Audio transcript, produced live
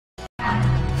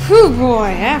Whew boy,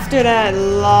 after that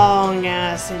long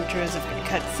ass intros of a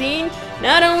cutscene,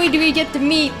 not only do we get to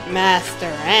meet Master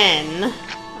N,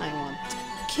 I want to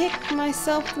kick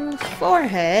myself in the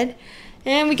forehead,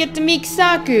 and we get to meet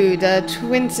Saku, the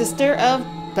twin sister of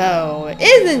Bo.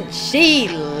 Isn't she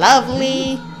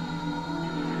lovely?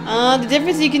 The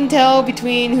difference you can tell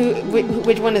between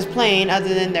which one is playing,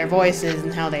 other than their voices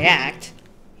and how they act.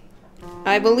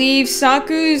 I believe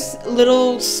Saku's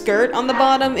little skirt on the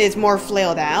bottom is more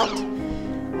flailed out.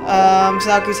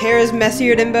 Saku's hair is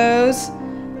messier than Bo's.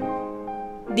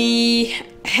 The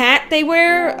hat they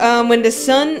wear, when the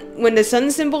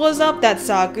sun symbol is up, that's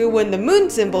Saku. When the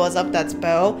moon symbol is up, that's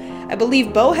Bo. I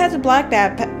believe Bo has a black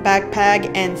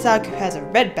backpack and Saku has a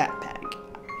red backpack.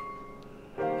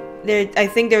 I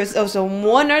think there's also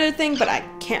one other thing, but I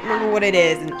can't remember what it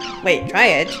is. Wait, try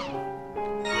it.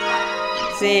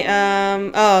 See,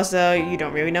 oh, so you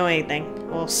don't really know anything.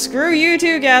 Well, screw you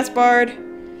too, Gaspard.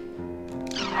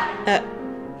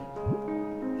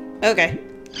 Okay.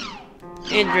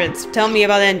 Entrance. Tell me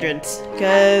about entrance.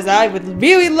 Because I would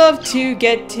really love to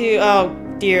get to... Oh,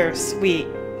 dear sweet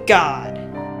God.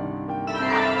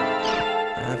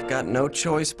 I've got no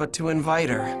choice but to invite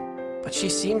her. But she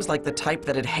seems like the type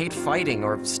that'd hate fighting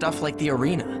or stuff like the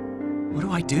arena. What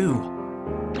do I do?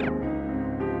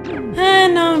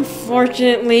 And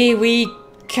unfortunately, we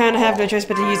kind of have no choice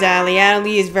but to use Ali.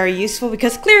 Ali is very useful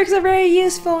because clerics are very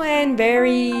useful and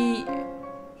very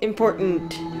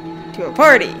important to a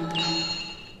party.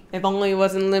 If only it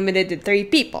wasn't limited to 3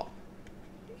 people.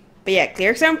 But yeah,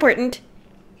 clerics are important,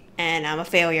 and I'm a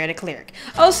failure at a cleric.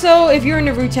 Also, if you're in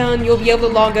the root town, you'll be able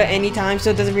to log out anytime,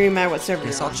 so it doesn't really matter what server.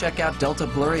 Guess I'll check out Delta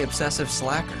Blurry Obsessive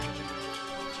Slacker.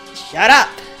 Shut up!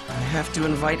 I have to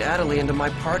invite Adelie into my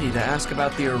party to ask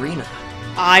about the arena.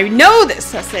 I know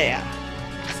this, Haseo!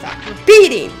 Stop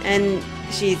repeating! And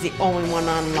she's the only one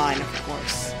online, of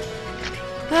course.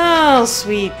 Oh,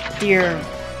 sweet, dear,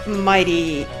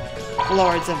 mighty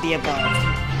lords of the above.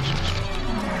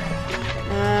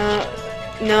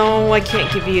 No, I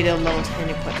can't give you the level 10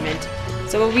 equipment.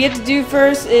 So what we have to do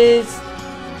first is...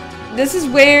 This is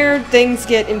where things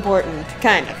get important,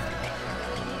 kind of.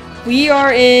 We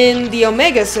are in the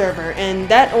Omega server, and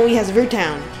that only has root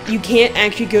town. You can't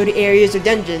actually go to areas or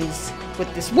dungeons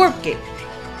with this warp gate.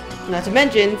 Not to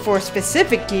mention, for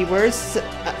specific keywords,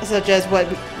 such as what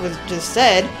was just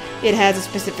said, it has a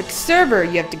specific server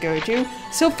you have to go to.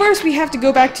 So first we have to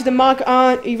go back to the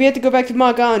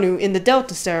Maganu in the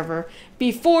Delta server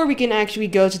before we can actually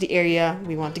go to the area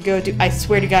we want to go to. I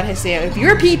swear to God, Haseo, if you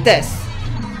repeat this,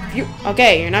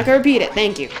 okay, you're not gonna repeat it.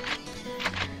 Thank you.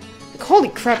 Like, holy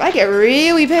crap, I get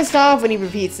really pissed off when he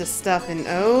repeats this stuff, and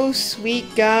oh sweet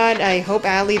God, I hope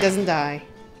Ali doesn't die.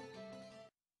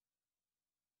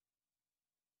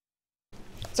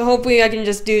 So hopefully I can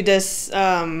just do this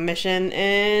mission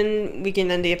and we can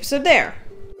end the episode there.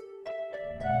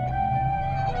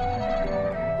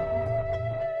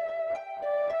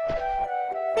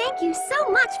 Thank you so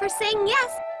much for saying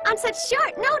yes on such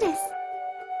short notice.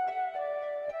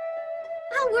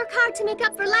 I'll work hard to make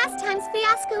up for last time's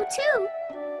fiasco too.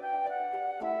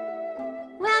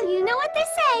 Well, you know what they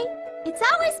say. It's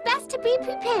always best to be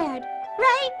prepared,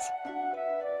 right?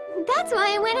 That's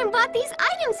why I went and bought these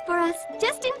items for us,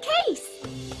 just in case.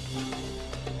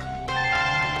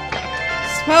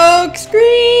 Smoke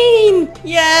screen!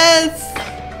 Yes!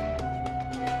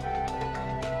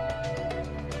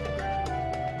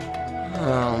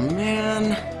 Oh,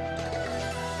 man.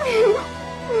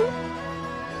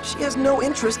 She has no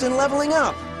interest in leveling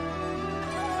up.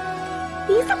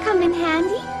 These will come in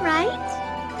handy, right?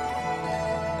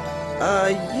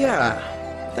 Yeah.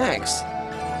 Thanks.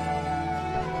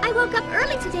 I woke up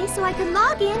early today so I could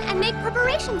log in and make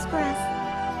preparations for us.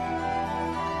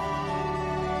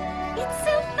 It's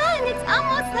so fun! It's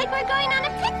almost like we're going on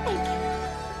a picnic!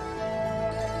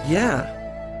 Yeah.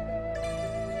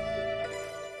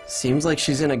 Seems like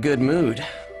she's in a good mood.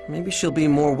 Maybe she'll be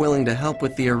more willing to help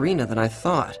with the arena than I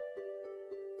thought.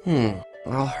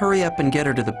 I'll hurry up and get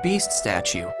her to the beast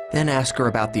statue, then ask her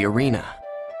about the arena.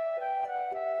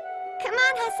 Come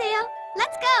on, Haseo.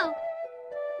 Let's go!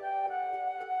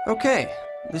 Okay,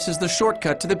 this is the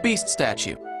shortcut to the beast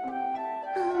statue.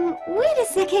 Wait a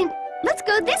second. Let's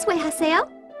go this way, Haseo.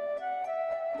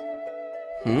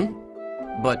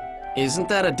 But isn't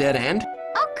that a dead end?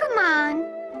 Oh, come on.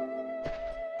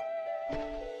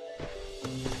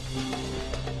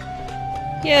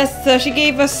 Yes, so she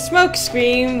gave us smoke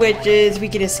screen, which is we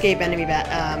can escape enemy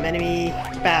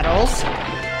battles,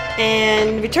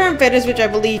 and return feathers, which I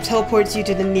believe teleports you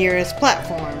to the nearest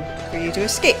platform for you to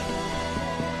escape.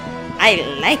 I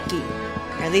like it.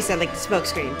 Or at least I like the smoke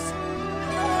screens.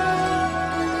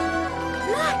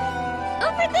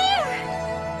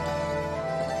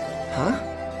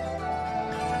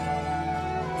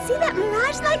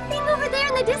 mirage-like thing over there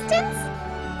in the distance?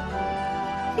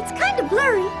 It's kind of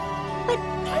blurry, but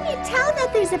can you tell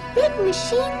that there's a big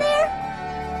machine there?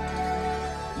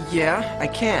 Yeah, I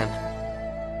can.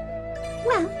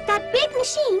 Well, that big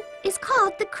machine is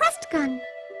called the Crust Gun.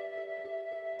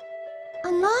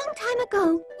 A long time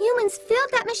ago, humans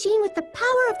filled that machine with the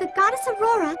power of the goddess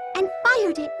Aurora and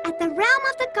fired it at the realm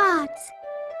of the gods.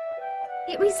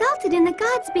 It resulted in the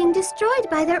gods being destroyed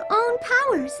by their own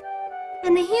powers,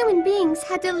 and the human beings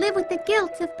had to live with the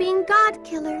guilt of being god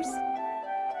killers.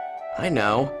 I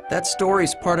know. That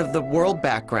story's part of the world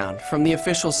background from the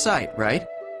official site, right?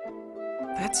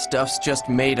 That stuff's just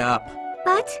made up.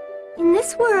 But in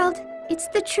this world, it's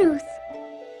the truth.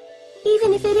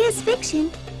 Even if it is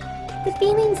fiction, the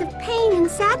feelings of pain and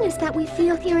sadness that we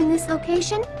feel here in this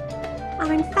location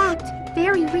are in fact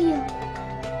very real.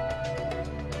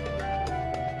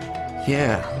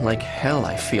 Yeah, like hell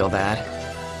I feel that.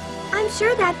 I'm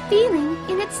sure that feeling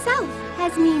in itself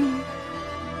has meaning.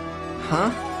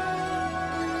 Huh?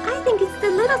 I think it's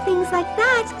the little things like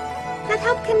that that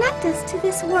help connect us to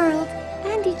this world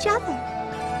and each other.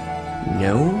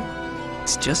 No,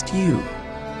 it's just you.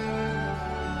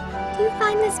 Do you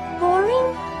find this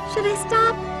boring? Should I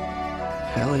stop?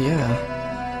 Hell yeah.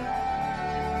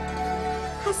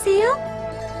 Haseo?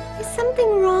 Is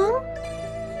something wrong?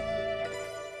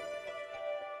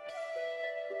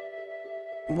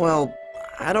 Well,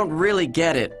 I don't really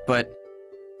get it, but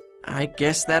I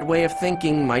guess that way of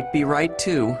thinking might be right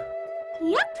too.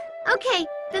 Yep. Okay,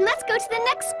 then let's go to the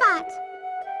next spot.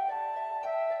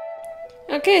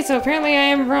 Okay, so apparently I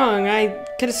am wrong. I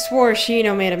could have swore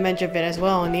Shino made a mention of it as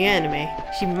well in the anime.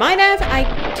 She might have, I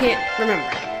can't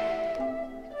remember.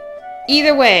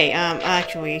 Either way,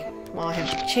 actually, while I have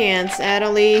the chance,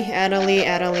 Adelie,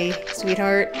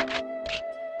 sweetheart.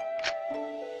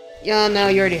 Yeah, no,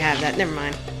 you already have that, never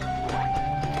mind.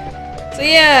 So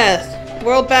yes,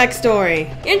 world backstory.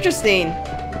 Interesting.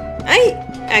 I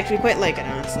actually quite like it,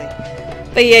 honestly.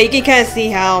 But yeah, you can kind of see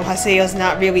how Haseo's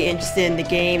not really interested in the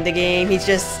game. He's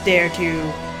just there to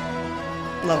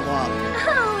level up.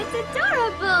 Oh, it's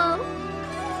adorable!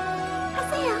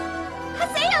 Haseo!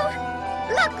 Haseo!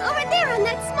 Look, over there on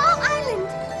that small island!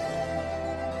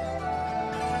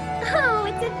 Oh,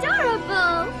 it's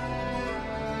adorable!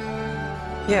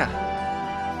 Yeah.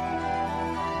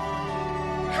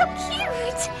 How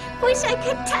cute! Wish I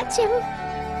could touch him.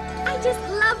 I just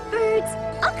love birds.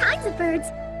 All kinds of birds.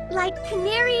 Like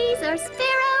canaries or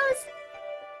sparrows.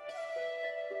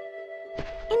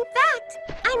 In fact,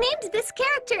 I named this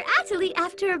character Atali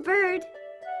after a bird.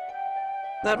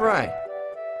 That right.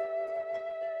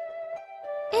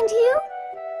 And you?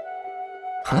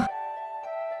 Huh?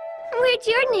 Where'd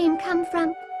your name come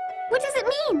from? What does it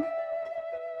mean?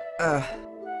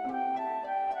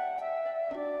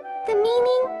 The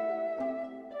meaning?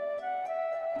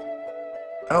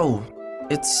 Oh,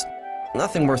 it's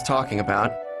nothing worth talking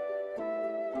about.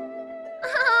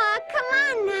 Aw, come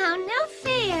on now, no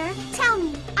fair. Tell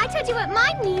me, I told you what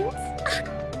mine means.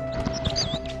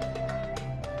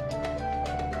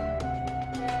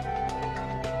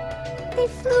 They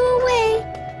flew away.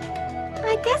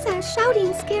 I guess our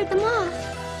shouting scared them off.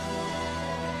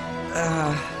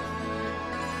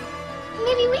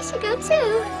 Maybe we should go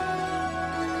too.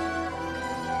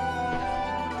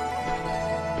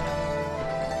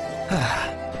 I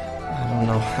don't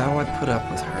know how I put up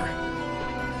with her.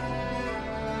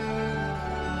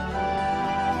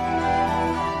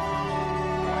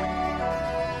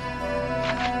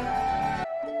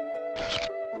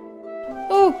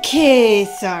 Okay,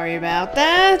 sorry about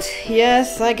that.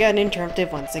 Yes, I got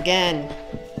interrupted once again.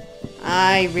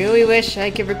 I really wish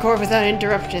I could record without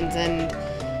interruptions, and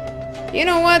you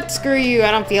know what? Screw you,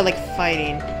 I don't feel like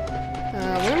fighting.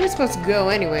 Where am I supposed to go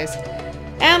anyways?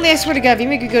 Adley, I swear to God, if you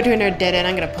make me go to another dead end,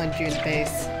 I'm gonna punch you in the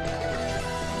face.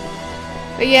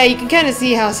 But yeah, you can kind of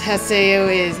see how Haseo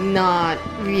is not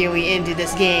really into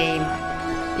this game.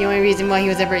 The only reason why he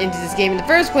was ever into this game in the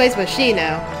first place was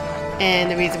Shino.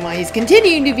 And the reason why he's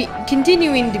continuing to be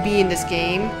in this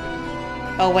game.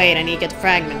 Oh wait, I need to get the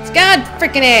fragments. God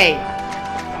frickin' A!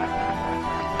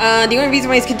 The only reason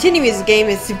why he's continuing this game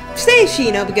is to save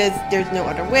Shino because there's no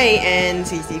other way, and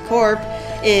CC Corp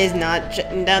is not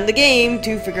shutting down the game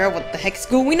to figure out what the heck's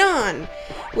going on.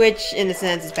 Which, in a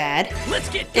sense, is bad. Let's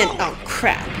get going. And, oh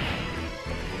crap.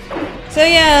 So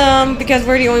yeah, because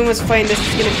we're the only ones fighting this,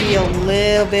 is gonna be a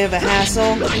little bit of a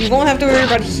hassle. We won't have to worry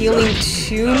about healing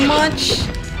too much.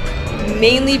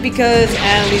 Mainly because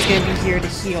Adley's gonna be here to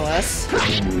heal us.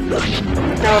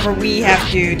 However, we have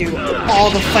to do all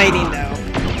the fighting though.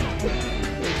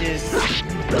 Which is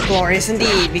Glorious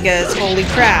indeed, because holy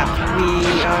crap,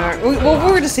 well,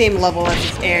 we're the same level as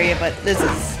this area, but this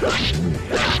is...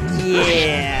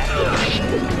 Yeah.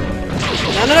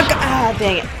 No, ah,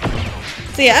 dang it.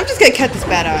 So yeah, I'm just gonna cut this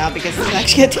battle out because this is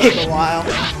actually gonna take a while.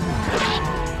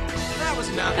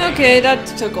 Okay, that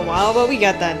took a while, but we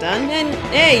got that done. And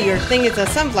hey, your thing is a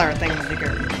sunflower thing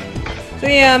bigger. So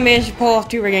yeah, I managed to pull off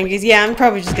 2 Regengis. Yeah, I'm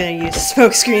probably just gonna use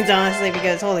smoke screens, honestly,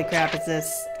 because holy crap, is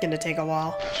this gonna take a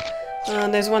while.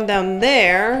 There's one down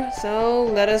there, so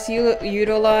let us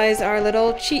utilize our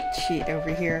little cheat sheet over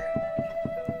here.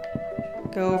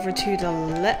 Go over to the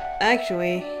left.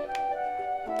 Actually,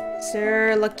 is there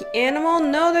a lucky animal?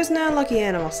 No, there's not a lucky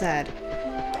animal, sad.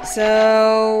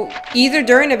 So, either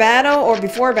during a battle or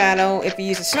before battle, if we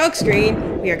use a smoke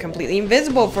screen, we are completely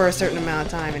invisible for a certain amount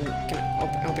of time. And can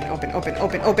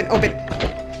open.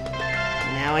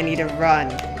 Now I need to run.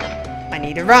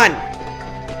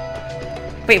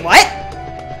 Wait, what?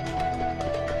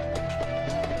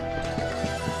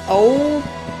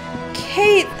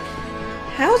 Okay.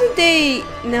 How did they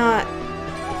not...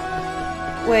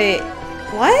 Wait,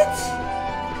 what?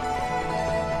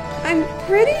 I'm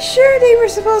pretty sure they were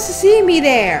supposed to see me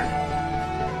there.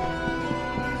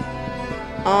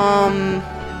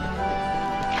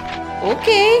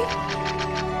 Okay.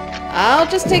 I'll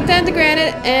just take that into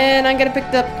granted, and I'm gonna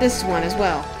pick up this one as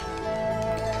well.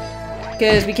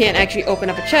 Because we can't actually open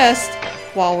up a chest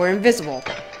while we're invisible.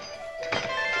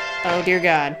 Oh dear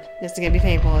God. This is gonna be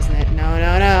painful, isn't it? No.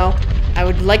 I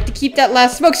would like to keep that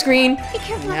last smoke screen.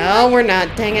 No, we're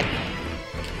not. Dang it.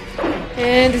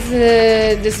 And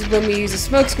this is when we use a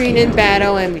smoke screen in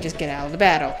battle, and we just get out of the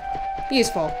battle.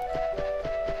 Useful.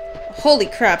 Holy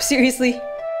crap, seriously?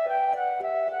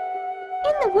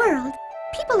 In the world,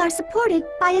 people are supported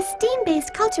by a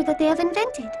steam-based culture that they have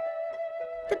invented.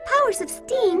 The powers of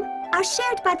steam are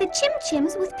shared by the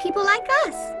Chim-Chims with people like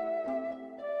us.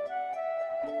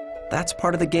 That's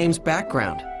part of the game's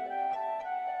background.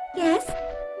 Yes,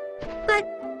 but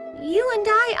you and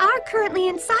I are currently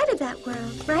inside of that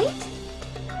world, right?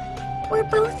 We're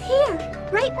both here,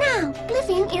 right now,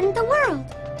 living in the world.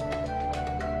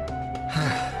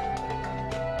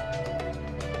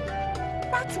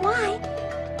 That's why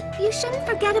you shouldn't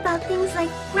forget about things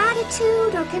like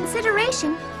gratitude or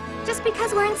consideration just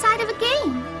because we're inside of a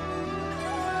game.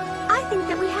 I think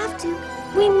that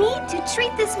we need to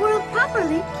treat this world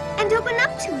properly and open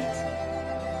up to it.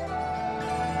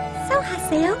 So,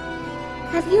 Haseo,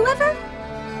 have you ever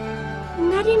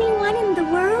met anyone in the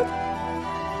world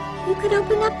you could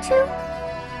open up to?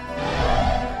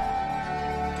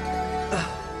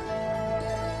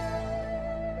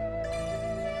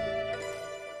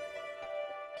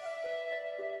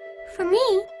 For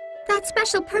me, that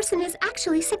special person is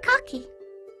actually Sakaki.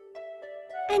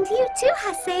 And you too,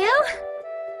 Haseo.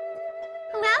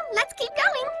 Well, let's keep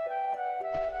going.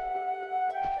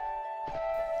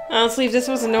 Honestly, if this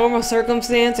was a normal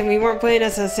circumstance and we weren't playing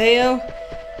as Haseo,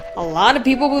 a lot of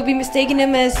people would be mistaking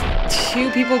him as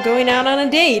 2 people going out on a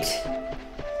date.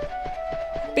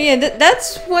 But yeah,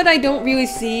 that's what I don't really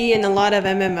see in a lot of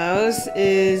MMOs,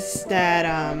 is that,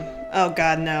 oh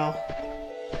god, no.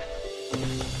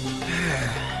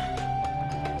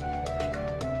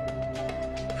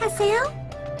 Haseo?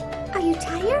 Are you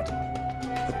tired?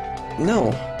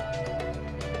 No.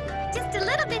 Just a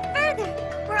little bit further.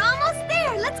 We're almost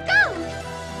there. Let's go.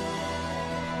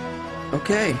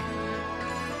 Okay.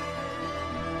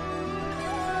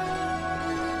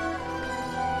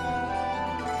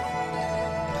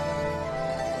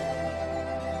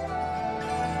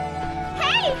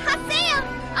 Hey, Haseo!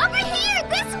 Over here,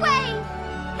 this way!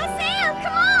 Haseo,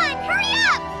 come on! Hurry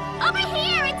up! Over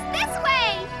here, it's this way!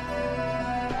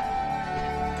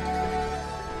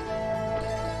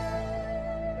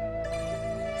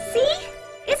 See?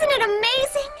 Isn't it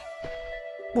amazing?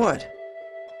 What?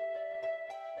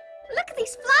 Look at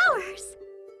these flowers!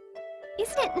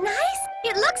 Isn't it nice?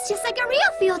 It looks just like a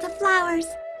real field of flowers.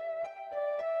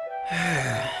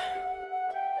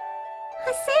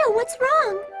 Haseo, what's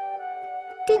wrong?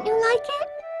 Didn't you like it?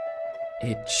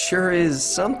 It sure is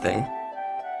something.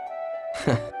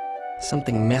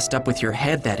 Something messed up with your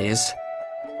head, that is.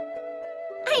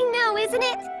 I know, isn't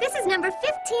it? This is number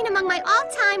 15 among my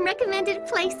all-time recommended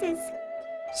places.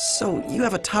 So, you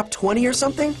have a top 20 or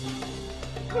something?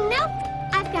 Nope.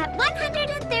 I've got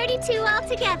 132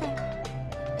 altogether.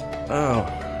 Oh,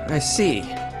 I see.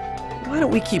 Why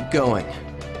don't we keep going?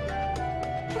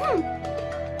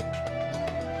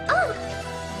 Oh,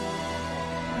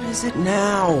 What is it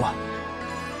now?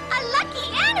 a lucky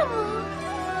animal!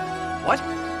 What?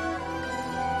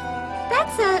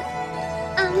 That's a,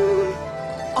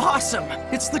 Awesome!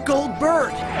 It's the gold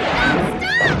bird!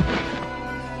 Stop!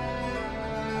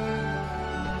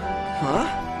 Huh?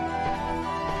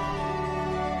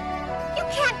 You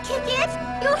can't kick it!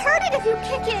 You'll hurt it if you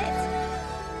kick it!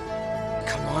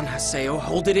 Come on, Haseo,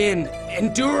 hold it in.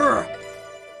 Endure!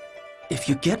 If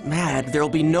you get mad, there'll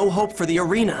be no hope for the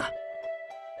arena.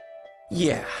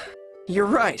 Yeah, you're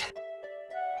right.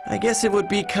 I guess it would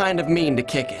be kind of mean to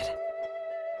kick it.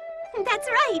 That's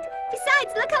right.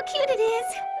 Besides, look how cute it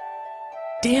is.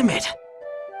 Damn it!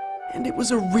 And it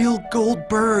was a real gold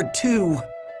bird, too.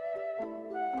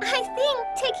 I think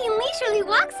taking leisurely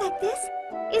walks like this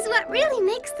is what really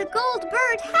makes the gold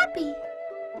bird happy.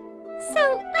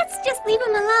 So, let's just leave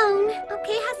him alone,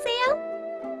 okay, Haseo?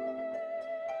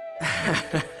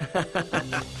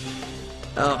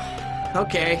 Oh,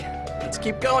 okay. Let's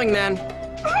keep going then.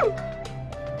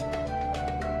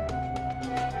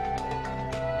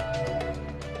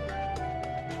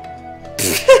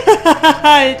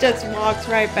 It just walks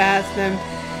right past them.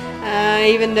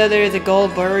 Even though there's a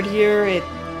gold bird here, you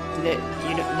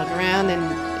don't look around and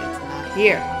it's not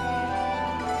here.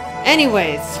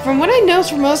 Anyways, from what I know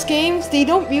from most games, they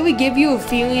don't really give you a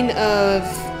feeling of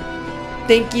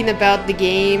thinking about the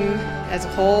game as a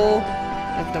whole,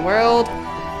 of the world.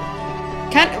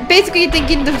 Basically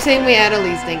thinking the same way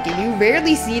Adelie's thinking. You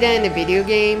rarely see that in a video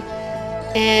game,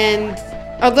 and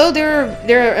although there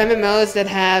are MMOs that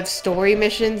have story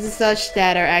missions and such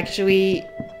that are actually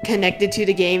connected to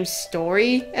the game's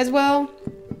story as well,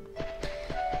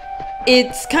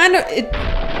 it's kind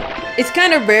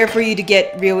of rare for you to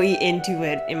get really into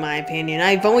it, in my opinion.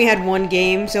 I've only had one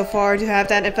game so far to have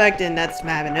that effect, and that's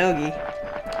Mabinogi.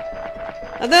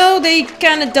 Although they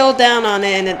kind of dulled down on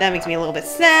it, and that makes me a little bit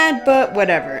sad, but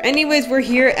whatever. Anyways, we're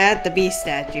here at the Beast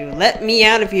statue. Let me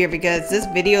out of here because this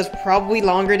video is probably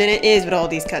longer than it is with all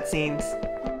these cutscenes.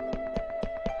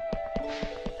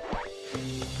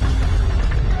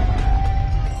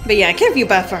 But yeah, I can't feel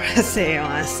bad for Haseo,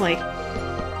 honestly.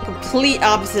 Complete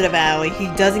opposite of Ali. He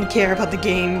doesn't care about the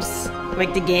games,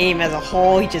 like the game as a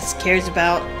whole. He just cares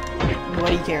about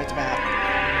what he cares about.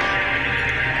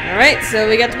 Alright, so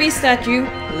we got the Beast statue.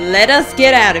 Let us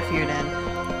get out of here then.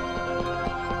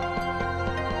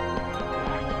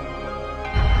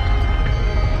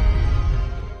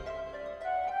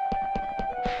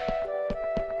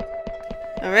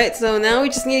 Alright, so now we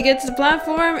just need to get to the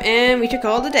platform and we should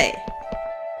call it a day.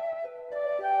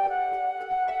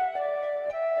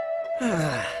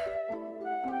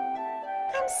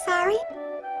 I'm sorry.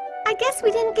 I guess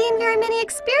we didn't gain very many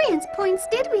experience points,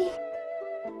 did we?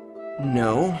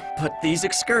 No, but these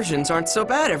excursions aren't so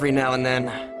bad every now and then.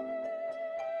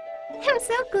 I'm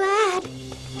so glad.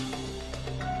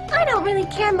 I don't really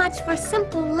care much for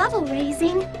simple level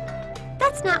raising.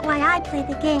 That's not why I play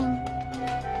the game.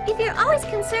 If you're always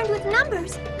concerned with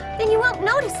numbers, then you won't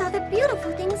notice all the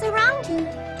beautiful things around you.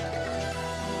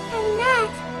 And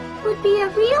that would be a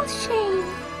real shame.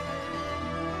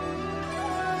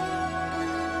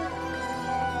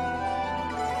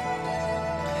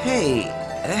 Hey,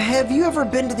 have you ever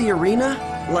been to the arena?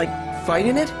 Like,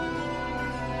 fighting it?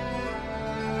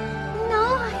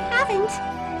 No, I haven't.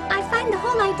 I find the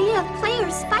whole idea of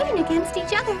players fighting against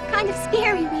each other kind of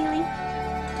scary, really.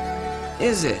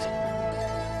 Is it?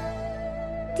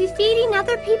 Defeating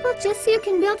other people just so you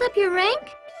can build up your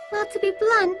rank? Well, to be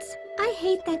blunt, I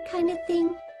hate that kind of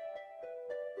thing.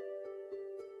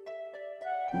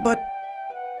 But,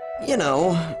 you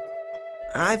know,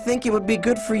 I think it would be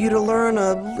good for you to learn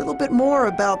a little bit more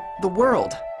about the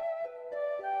world.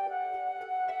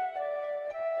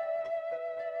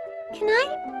 Can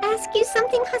I ask you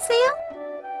something, Haseo?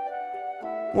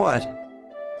 What?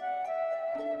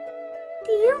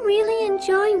 Do you really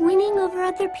enjoy winning over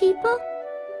other people?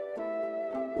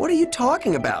 What are you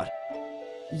talking about?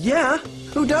 Yeah,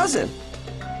 who doesn't?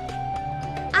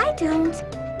 I don't.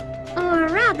 Or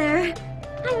rather,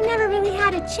 I've never really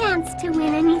had a chance to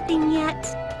win anything yet.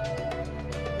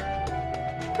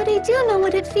 But I do know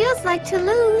what it feels like to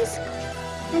lose,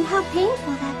 and how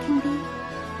painful that can be.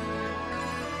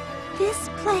 This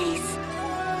place.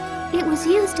 It was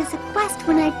used as a quest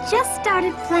when I just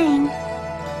started playing.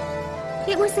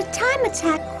 It was a time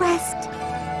attack quest.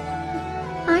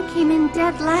 I came in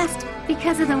dead last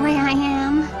because of the way I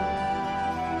am.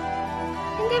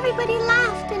 And everybody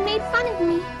laughed and made fun of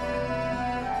me.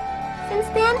 Since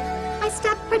then, I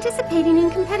stopped participating in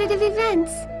competitive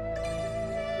events.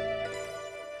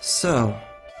 So,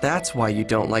 that's why you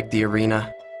don't like the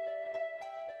arena.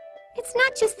 It's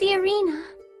not just the arena.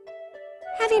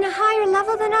 Having a higher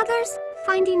level than others,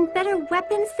 finding better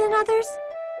weapons than others.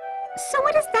 So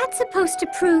what is that supposed to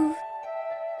prove?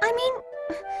 I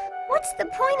mean, What's the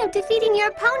point of defeating your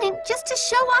opponent just to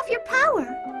show off your power?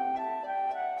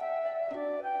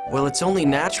 Well, it's only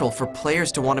natural for players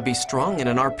to want to be strong in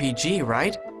an RPG,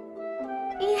 right?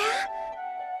 Yeah,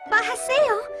 but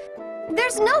Haseo,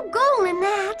 there's no goal in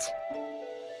that.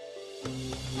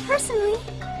 Personally,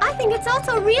 I think it's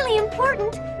also really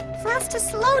important for us to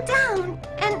slow down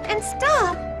and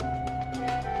stop.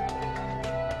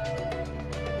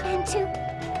 And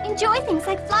to enjoy things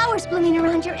like flowers blooming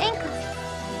around your ankles.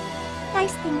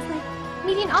 Nice things like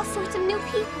meeting all sorts of new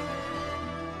people.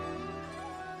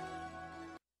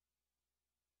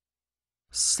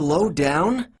 Slow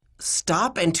down?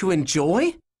 Stop and to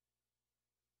enjoy?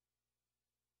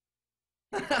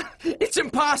 It's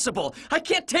impossible! I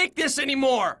can't take this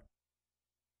anymore!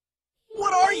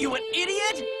 What are you, an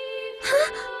idiot?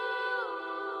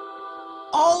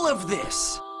 All of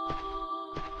this!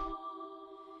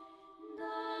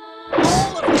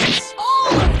 All of this!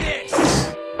 All of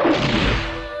this!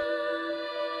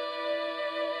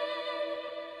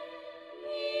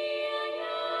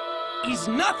 Is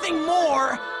nothing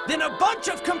more than a bunch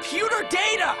of computer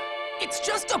data! It's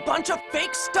just a bunch of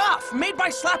fake stuff made by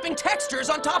slapping textures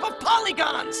on top of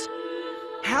polygons!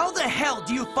 How the hell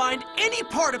do you find any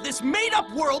part of this made-up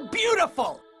world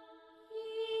beautiful?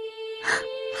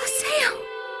 Haseo!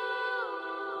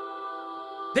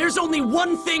 There's only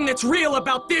one thing that's real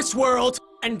about this world,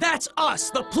 and that's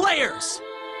us, the players!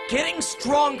 Getting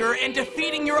stronger and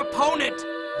defeating your opponent.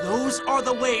 Those are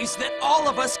the ways that all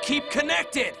of us keep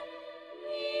connected.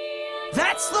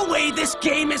 That's the way this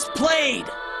game is played!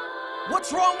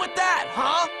 What's wrong with that,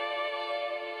 huh?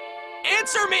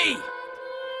 Answer me!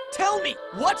 Tell me,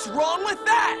 what's wrong with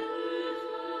that?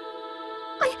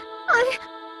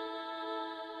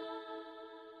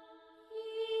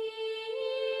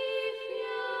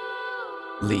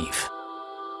 Leave.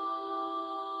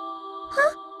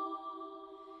 Huh?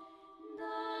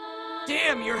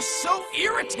 Damn, you're so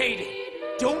irritating!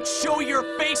 Don't show your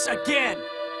face again!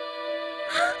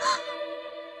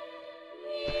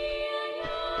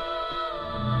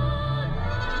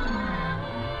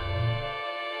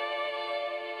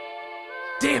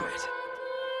 Damn it!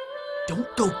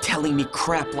 Don't go telling me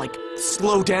crap like,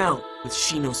 slow down, with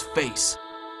Shino's face.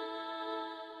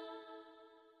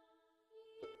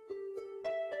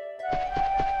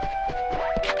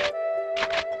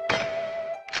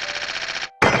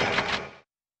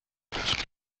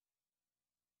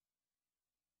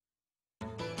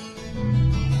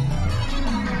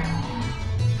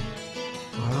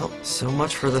 Well, so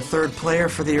much for the third player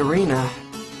for the arena.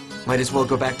 Might as well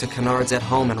go back to Canard's at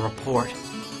home and report.